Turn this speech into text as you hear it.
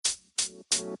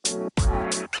Alright,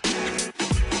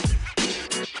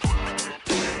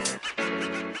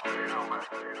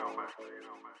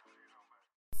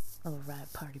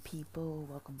 party people,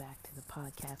 welcome back to the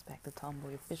podcast, back to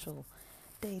Tomboy Official,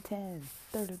 day 10,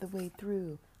 third of the way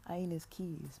through, Aina's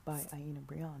Keys by Aina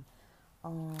Brion.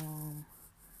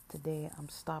 Today I'm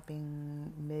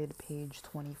stopping mid-page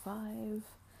 25.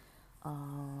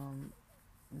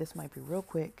 This might be real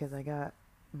quick because I got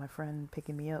my friend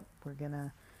picking me up. We're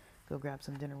gonna go grab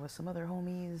some dinner with some other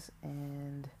homies,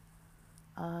 and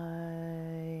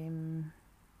I'm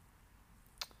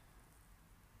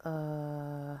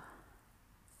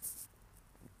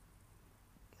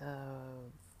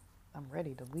I'm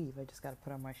ready to leave. I just gotta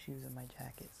put on my shoes and my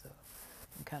jacket, so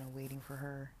I'm kind of waiting for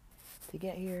her to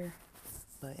get here.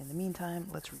 But in the meantime,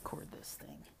 let's record this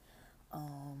thing.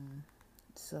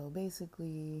 So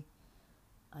basically,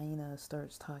 Aina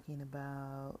starts talking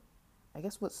about, I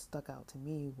guess what stuck out to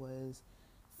me was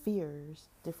fears,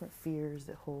 different fears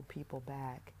that hold people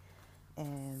back.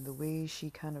 And the way she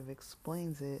kind of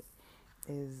explains it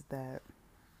is that,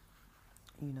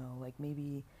 like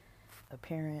maybe a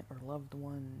parent or loved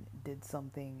one did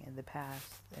something in the past.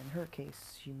 In her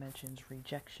case, she mentions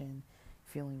rejection,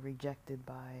 feeling rejected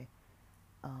by,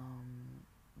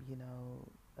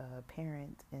 a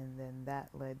parent, and then that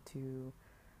led to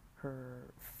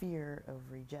her fear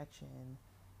of rejection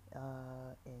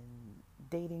in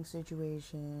dating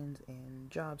situations and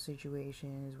job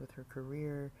situations, with her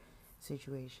career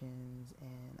situations.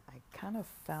 And I kind of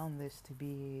found this to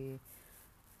be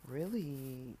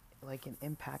really like an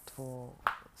impactful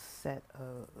set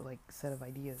of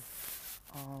ideas,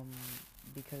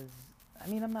 because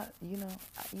I'm not, you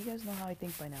guys know how I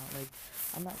think by now. Like,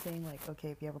 I'm not saying like, okay,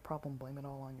 if you have a problem, blame it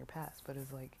all on your past, but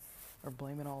it's like, or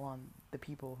blame it all on the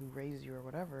people who raised you or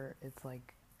whatever. It's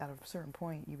like, at a certain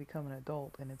point you become an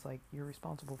adult, and it's like you're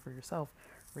responsible for yourself,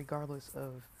 regardless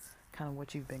of kind of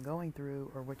what you've been going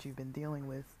through or what you've been dealing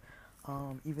with.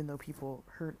 Even though people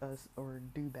hurt us or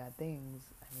do bad things,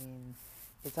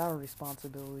 it's our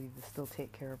responsibility to still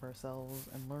take care of ourselves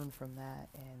and learn from that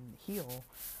and heal.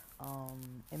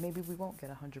 And maybe we won't get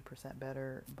 100%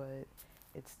 better, but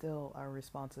it's still our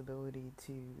responsibility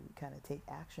to kind of take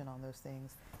action on those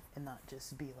things and not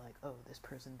just be like, oh, this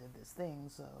person did this thing,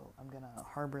 so I'm going to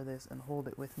harbor this and hold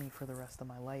it with me for the rest of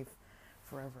my life,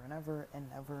 forever and ever, and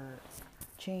never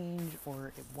change,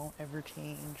 or it won't ever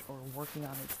change, or working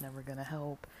on it's never going to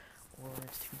help, or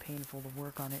it's too painful to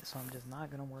work on it, so I'm just not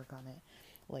going to work on it.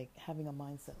 Like, having a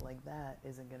mindset like that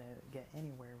isn't going to get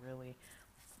anywhere, really,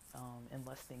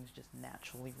 unless things just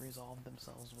naturally resolve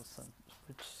themselves,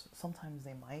 which sometimes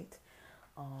they might.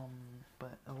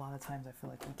 But a lot of times I feel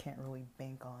like we can't really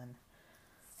bank on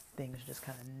things just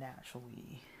kind of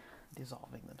naturally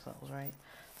dissolving themselves, right?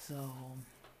 So,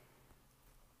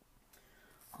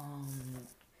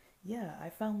 yeah, I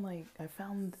found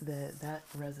that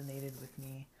resonated with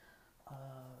me,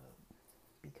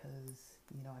 because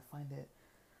I find it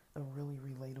a really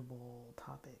relatable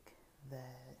topic.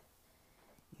 That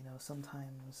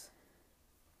sometimes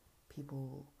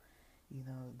people,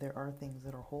 there are things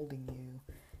that are holding you,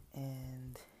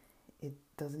 and it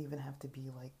doesn't even have to be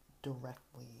like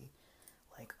directly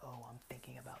like, oh, I'm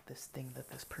thinking about this thing that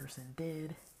this person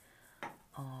did,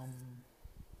 and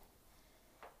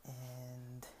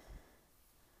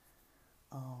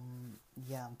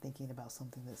yeah, I'm thinking about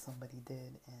something that somebody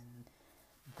did, and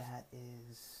that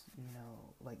is,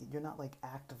 like, you're not like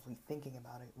actively thinking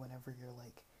about it whenever you're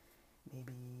like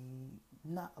maybe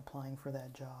not applying for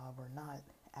that job, or not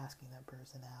asking that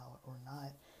person out, or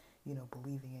not,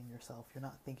 believing in yourself. You're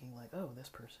not thinking like, oh, this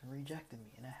person rejected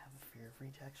me and I have a fear of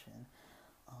rejection,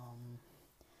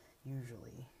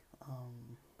 usually.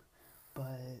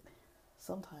 But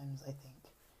sometimes I think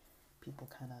people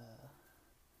kind of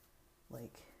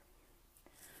like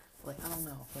I don't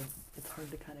know, like, it's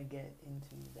hard to kind of get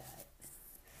into that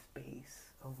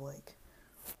space of like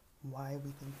why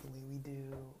we think the way we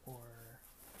do, or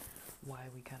why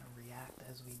we kind of react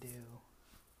as we do.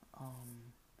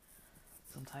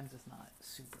 Sometimes it's not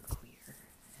super clear,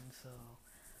 and so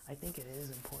I think it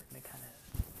is important to kind of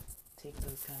take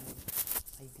those kind of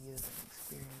ideas and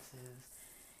experiences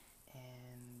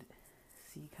and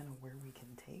see kind of where we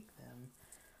can take them,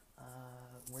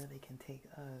 where they can take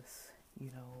us.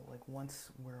 Like, once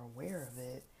we're aware of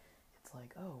it, it's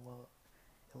like, oh, well,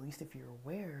 at least if you're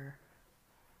aware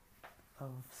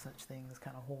of such things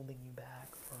kind of holding you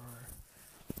back, or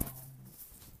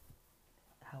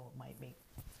how it might make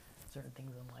certain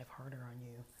things in life harder on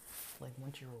you. Like,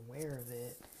 once you're aware of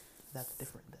it, that's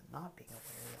different than not being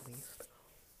aware, at least.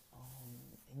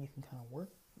 And you can kind of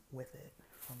work with it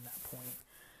from that point.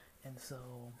 And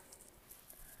so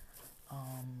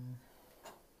um,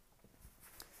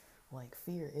 like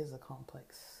fear is a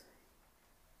complex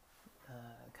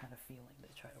kind of feeling to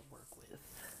try to work with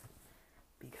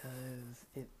because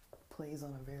it plays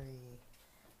on a very,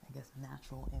 I guess,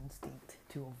 natural instinct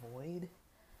to avoid.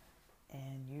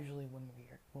 And usually when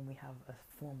we have a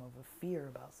form of a fear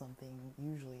about something,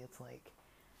 usually it's like,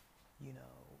 you know,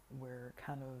 we're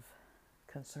kind of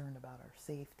concerned about our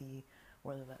safety,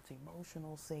 whether that's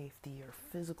emotional safety or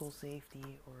physical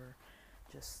safety or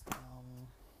just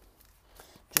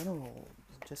general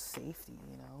just safety,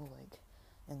 you know, like,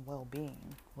 and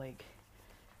well-being. Like,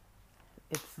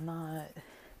 it's not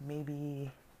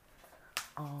maybe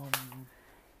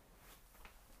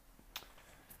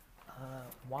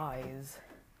wise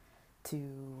to,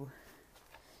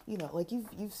 you know, like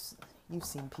you've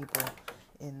seen people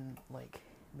in like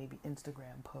maybe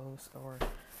Instagram posts or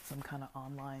some kind of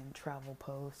online travel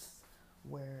posts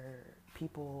where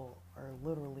people are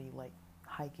literally like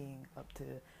hiking up to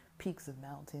peaks of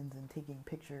mountains and taking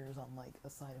pictures on like a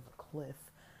side of a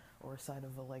cliff or a side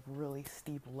of a like really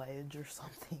steep ledge or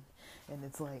something, and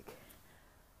it's like,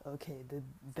 okay, did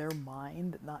their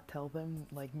mind not tell them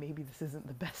like maybe this isn't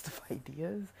the best of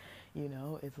ideas? You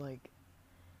know, it's like,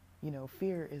 you know,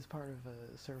 fear is part of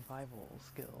a survival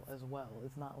skill as well.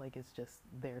 It's not like it's just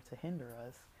there to hinder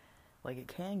us. Like, it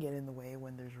can get in the way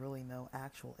when there's really no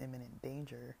actual imminent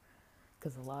danger.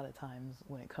 Because a lot of times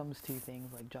when it comes to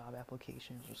things like job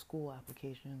applications or school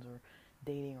applications or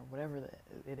dating or whatever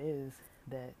it is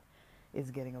that is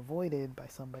getting avoided by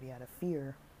somebody out of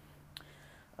fear,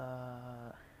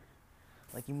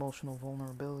 like emotional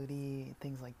vulnerability,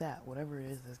 things like that, whatever it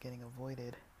is that's getting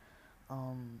avoided.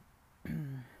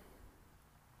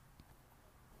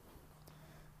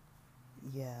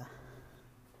 Yeah.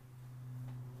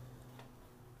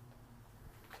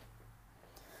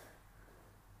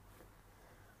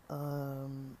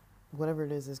 Whatever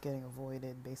it is getting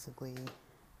avoided, basically.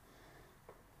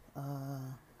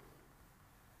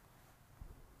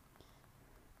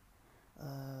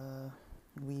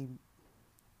 We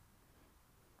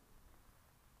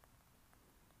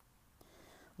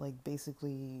like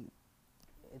basically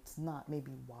it's not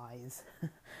maybe wise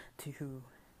to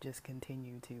just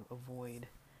continue to avoid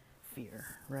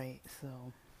fear, right?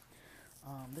 So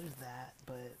there's that,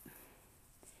 but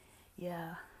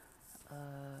yeah,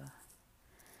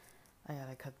 I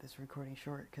gotta cut this recording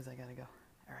short because I gotta go.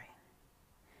 All right,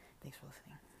 thanks for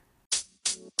listening.